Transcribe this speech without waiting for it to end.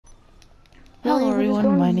Hello you can just go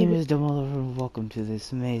everyone, my on name the is Demoliver and welcome to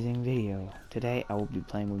this amazing video. Today I will be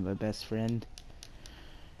playing with my best friend,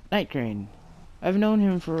 Night Crane. I've known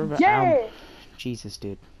him for about, Yeah! Jesus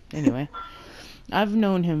dude. Anyway, I've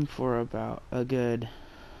known him for about a good,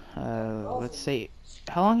 let's say,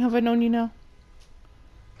 how long have I known you now?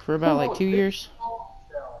 For about like 2 years?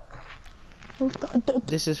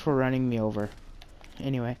 This is for running me over.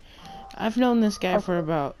 Anyway, I've known this guy for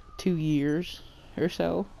about 2 years or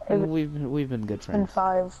so, and we've been good It's been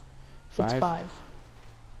friends. 5. It's 5? 5.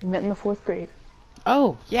 We met in the 4th grade.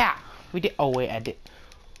 Oh, yeah! We did, oh wait, I did.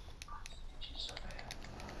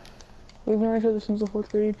 We've known each other since the 4th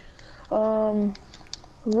grade.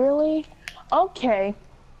 Really? Okay.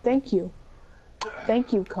 Thank you.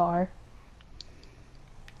 Thank you, car.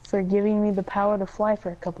 For giving me the power to fly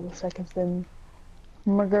for a couple of seconds, then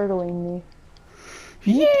murgurtling me.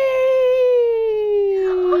 Yay!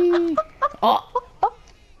 Oh!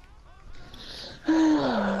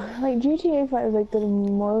 Like, GTA 5 is like the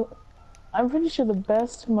most... I'm pretty sure the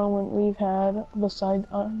best moment we've had, besides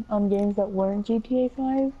on games that weren't GTA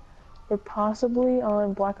 5, were possibly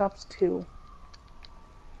on Black Ops 2.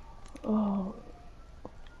 Oh,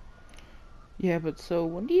 Yeah, but so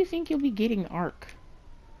when do you think you'll be getting Ark?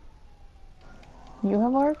 you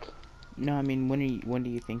have Ark? No, I mean when do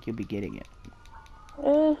you think you'll be getting it?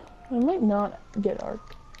 I might not get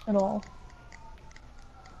Ark at all.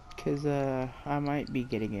 'Cause I might be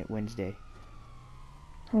getting it Wednesday.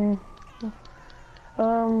 Hmm.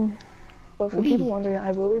 But for people Wee. wondering,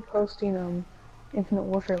 I will be posting Infinite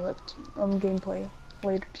Warfare gameplay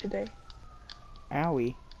later today.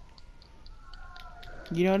 Owie.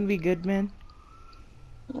 You know what'd be good, man?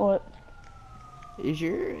 What? Is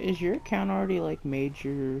your account already like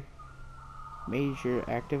major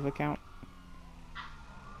active account?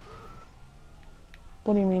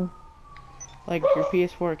 What do you mean? Like your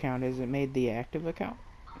PS4 account, is it made the active account?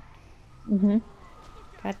 Mm-hmm.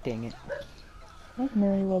 God dang it. I'm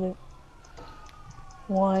familiar with it.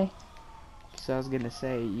 Why? So I was gonna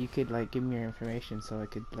say you could like give me your information so I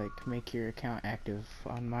could like make your account active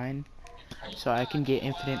on mine, so I can get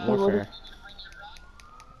Infinite Wait, what? Warfare.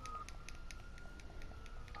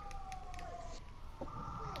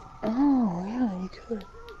 Oh, yeah, you could.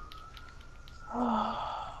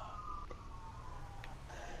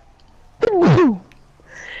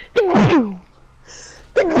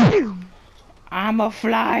 I'm a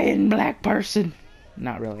flying black person.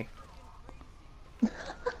 Not really.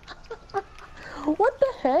 What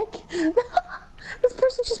the heck? This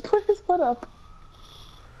person just put his foot up.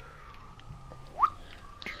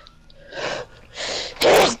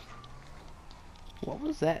 What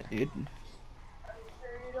was that, dude?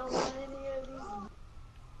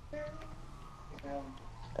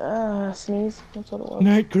 Sneeze. That's what it was.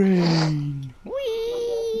 Night Crane.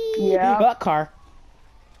 Whee! Yeah. Car.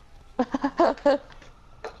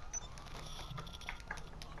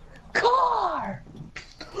 Car!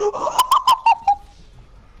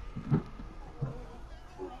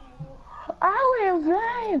 I am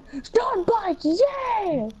flying! Start bike,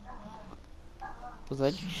 yeah! Was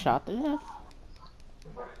I just shot to death?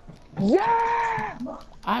 Yeah!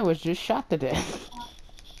 I was just shot to death.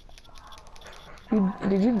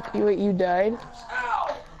 Wait, you died?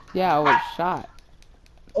 Yeah, I was shot.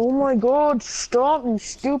 Oh my god, stop, you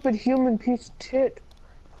stupid human piece of tit.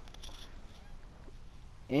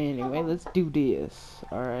 Anyway, let's do this.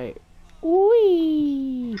 Alright.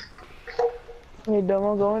 Whee! Okay,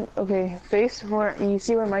 Domo going. Okay, face where you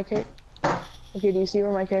see where my character. Okay, do you see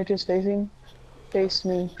where my character is facing? Face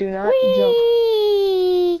me. Do not jump.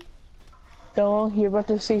 Whee! Domo, you're about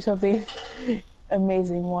to see something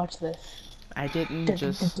amazing. Watch this. I didn't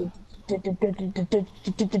just...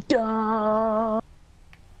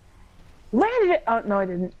 Landed it! Oh, no, I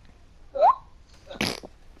didn't.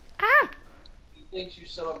 Ah! He thinks you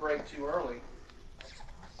celebrate too early.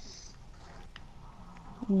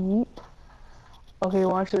 Yeep. Okay,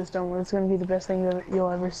 watch this, Domo. It's gonna be the best thing that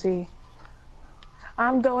you'll ever see.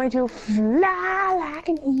 I'm going to fly like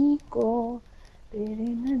an eagle.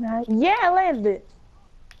 In the night. Yeah, I landed it.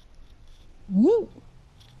 Yeet.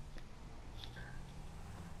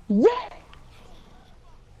 Yeah.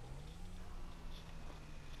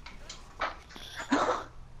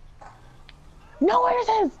 No, where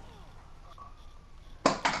is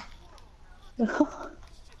it?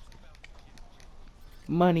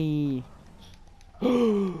 Money.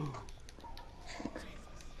 I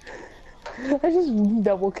just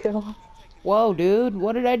double kill. Whoa, dude.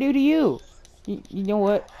 What did I do to you? You know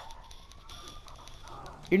what?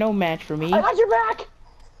 You're no match for me. I got your back.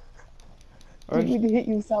 Or Didn't mean to hit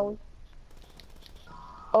you, Sally.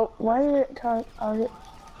 Oh, why did it target?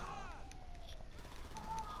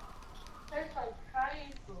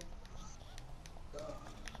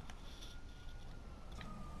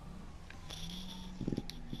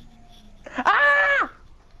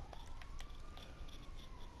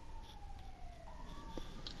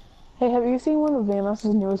 Hey, have you seen one of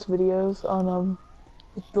Vanos' newest videos on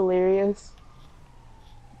with Delirious?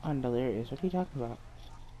 On Delirious, what are you talking about?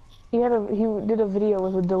 He did a video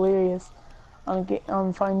with a Delirious on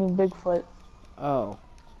finding Bigfoot. Oh.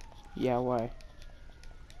 Yeah, why?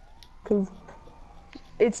 Cause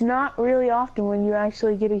it's not really often when you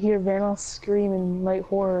actually get to hear Vanos scream in like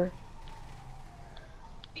horror.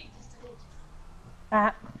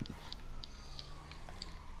 Ah.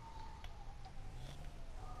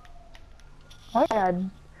 My dad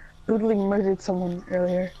brutally murdered someone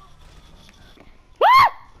earlier.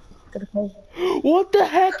 Gotta call. What the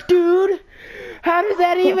heck, dude? How did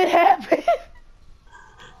that even happen?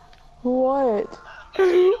 What?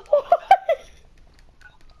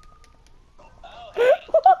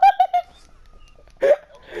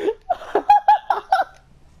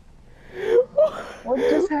 What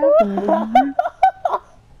just happened?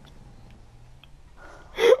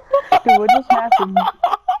 Dude, what just happened?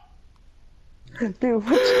 Dude,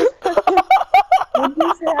 what just happened? What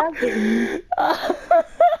just happened?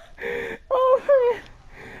 Oh man,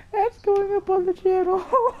 that's going up on the channel.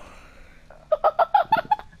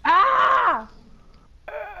 Ah!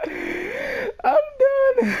 I'm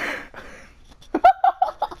done.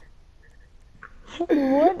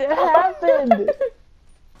 What happened?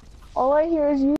 All I hear is you.